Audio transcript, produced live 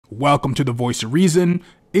Welcome to The Voice of Reason.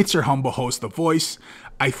 It's your humble host, The Voice.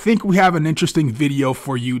 I think we have an interesting video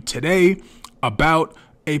for you today about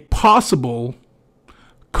a possible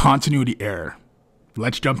continuity error.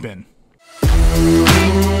 Let's jump in.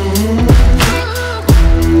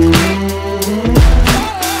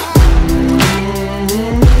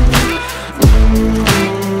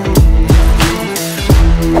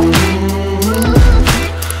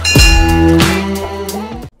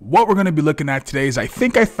 What we're going to be looking at today is I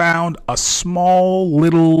think I found a small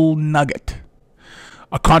little nugget,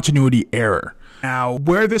 a continuity error. Now,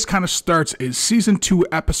 where this kind of starts is season 2,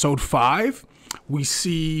 episode 5. We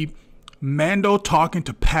see Mando talking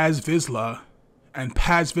to Paz Vizsla, and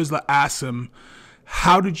Paz Vizsla asks him,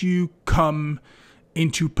 how did you come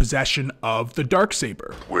into possession of the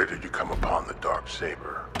Darksaber? Where did you come upon the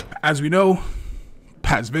Darksaber? As we know,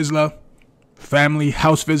 Paz Vizsla, family,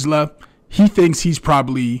 House Vizsla, he thinks he's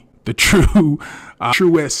probably the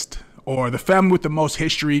truest, or the family with the most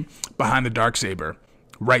history behind the Darksaber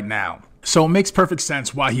right now. So it makes perfect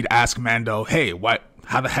sense why he'd ask Mando, hey,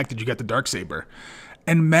 how the heck did you get the Darksaber?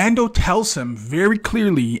 And Mando tells him very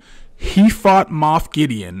clearly he fought Moff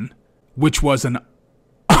Gideon, which was an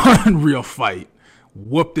unreal fight.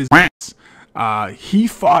 Whooped his ass. He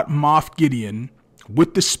fought Moff Gideon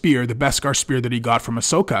with the spear, the Beskar spear that he got from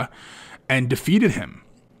Ahsoka, and defeated him.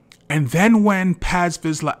 And then when Paz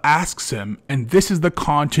Vizsla asks him, and this is the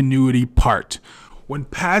continuity part, when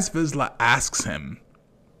Paz Vizsla asks him,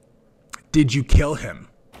 did you kill him?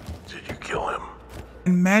 Did you kill him?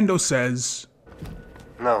 And Mando says,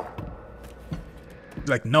 no. He's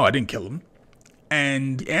like, no, I didn't kill him.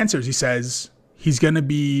 And he answers, he says, he's going to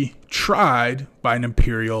be tried by an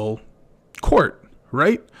Imperial court,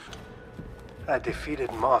 right? I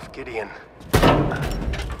defeated Moff Gideon.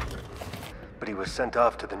 But he was sent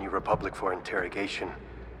off to the New Republic for interrogation,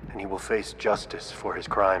 and he will face justice for his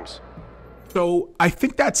crimes. So I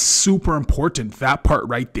think that's super important, that part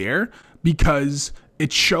right there, because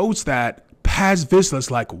it shows that Paz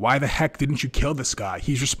Vizsla's like, why the heck didn't you kill this guy?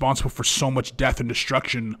 He's responsible for so much death and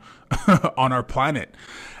destruction on our planet.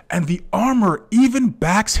 And the armor even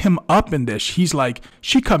backs him up in this. He's like,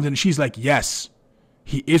 she comes in and she's like, yes,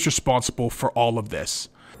 he is responsible for all of this.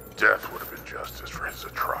 Death would have been justice for his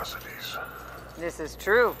atrocities. This is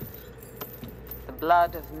true. The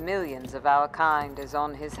blood of millions of our kind is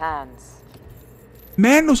on his hands.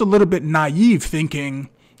 Mando's a little bit naive, thinking,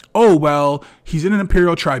 oh, well, he's in an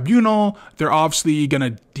Imperial tribunal. They're obviously going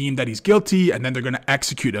to deem that he's guilty, and then they're going to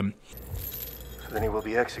execute him. Then he will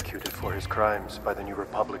be executed for his crimes by the New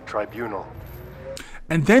Republic tribunal.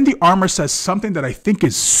 And then the armor says something that I think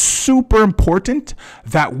is super important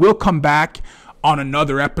that will come back on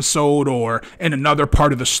another episode or in another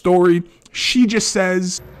part of the story. She just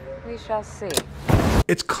says, we shall see.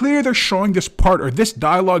 It's clear they're showing this part, or this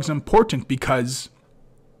dialogue is important because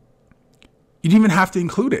you didn't even have to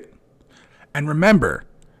include it. And remember,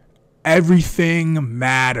 everything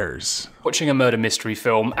matters. Watching a murder mystery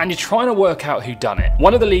film and you're trying to work out who done it.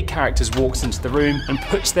 One of the lead characters walks into the room and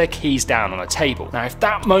puts their keys down on a table. Now, if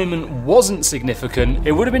that moment wasn't significant,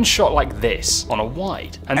 it would have been shot like this on a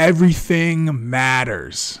wide. And everything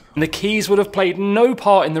matters. And the keys would have played no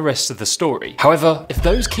part in the rest of the story. However, if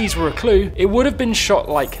those keys were a clue, it would have been shot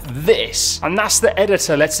like this. And that's the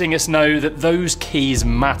editor letting us know that those keys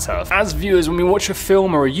matter. As viewers, when we watch a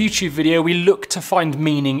film or a YouTube video, we look to find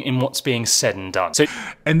meaning in what's being said and done.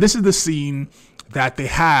 And this is the scene that they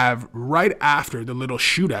have right after the little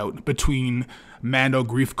shootout between Mando,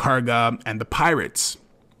 Greef Karga, and the pirates.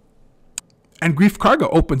 And Greef Karga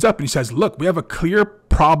opens up and he says, look, we have a clear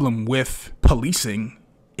problem with policing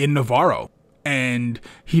in Navarro. And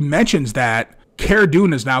he mentions that Cara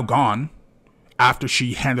Dune is now gone after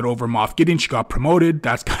she handed over Moff Gideon. She got promoted.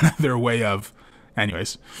 That's kind of their way of...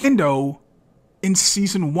 Anyways. Mando, in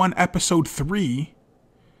season 1, episode 3,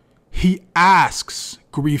 he asks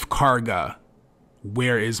Greef Karga,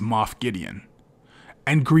 where is Moff Gideon?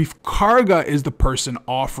 And Greef Karga is the person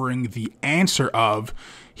offering the answer of,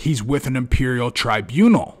 he's with an Imperial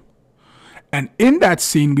tribunal. And in that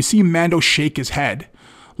scene, we see Mando shake his head,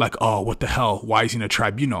 like, oh, what the hell? Why is he in a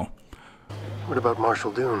tribunal? What about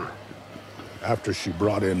Marshal Dune? After she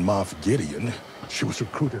brought in Moff Gideon, she was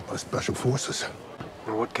recruited by Special Forces.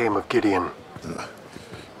 And what came of Gideon?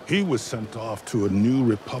 He was sent off to a New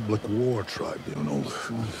Republic war tribunal.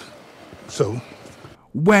 So?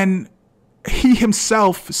 When he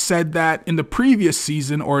himself said that in the previous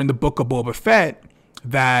season, or in the Book of Bobba Fett,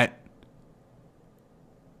 that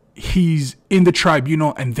he's in the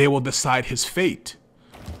tribunal and they will decide his fate.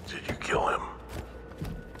 Did you kill him?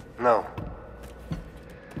 No.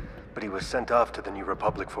 But he was sent off to the New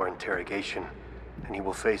Republic for interrogation, and he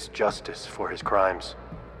will face justice for his crimes.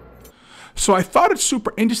 So I thought it's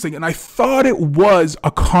super interesting, and I thought it was a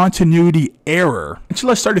continuity error until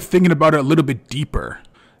I started thinking about it a little bit deeper.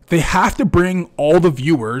 They have to bring all the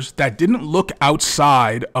viewers that didn't look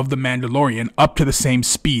outside of The Mandalorian up to the same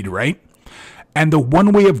speed, right? And the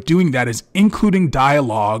one way of doing that is including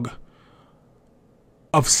dialogue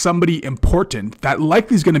of somebody important that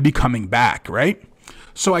likely is going to be coming back, right?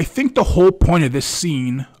 So I think the whole point of this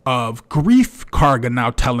scene of Grief Karga now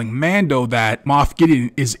telling Mando that Moff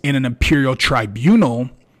Gideon is in an Imperial tribunal,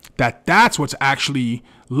 that's what's actually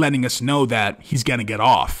letting us know that he's going to get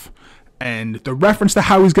off. And the reference to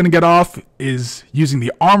how he's going to get off is using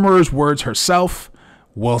the Armorer's words herself.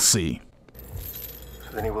 We'll see.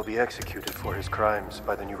 Then he will be executed for his crimes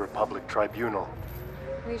by the New Republic tribunal.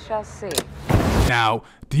 We shall see. Now,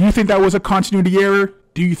 do you think that was a continuity error?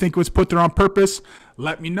 Do you think it was put there on purpose?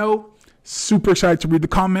 Let me know. Super excited to read the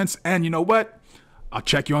comments. And you know what? I'll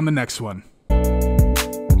check you on the next one.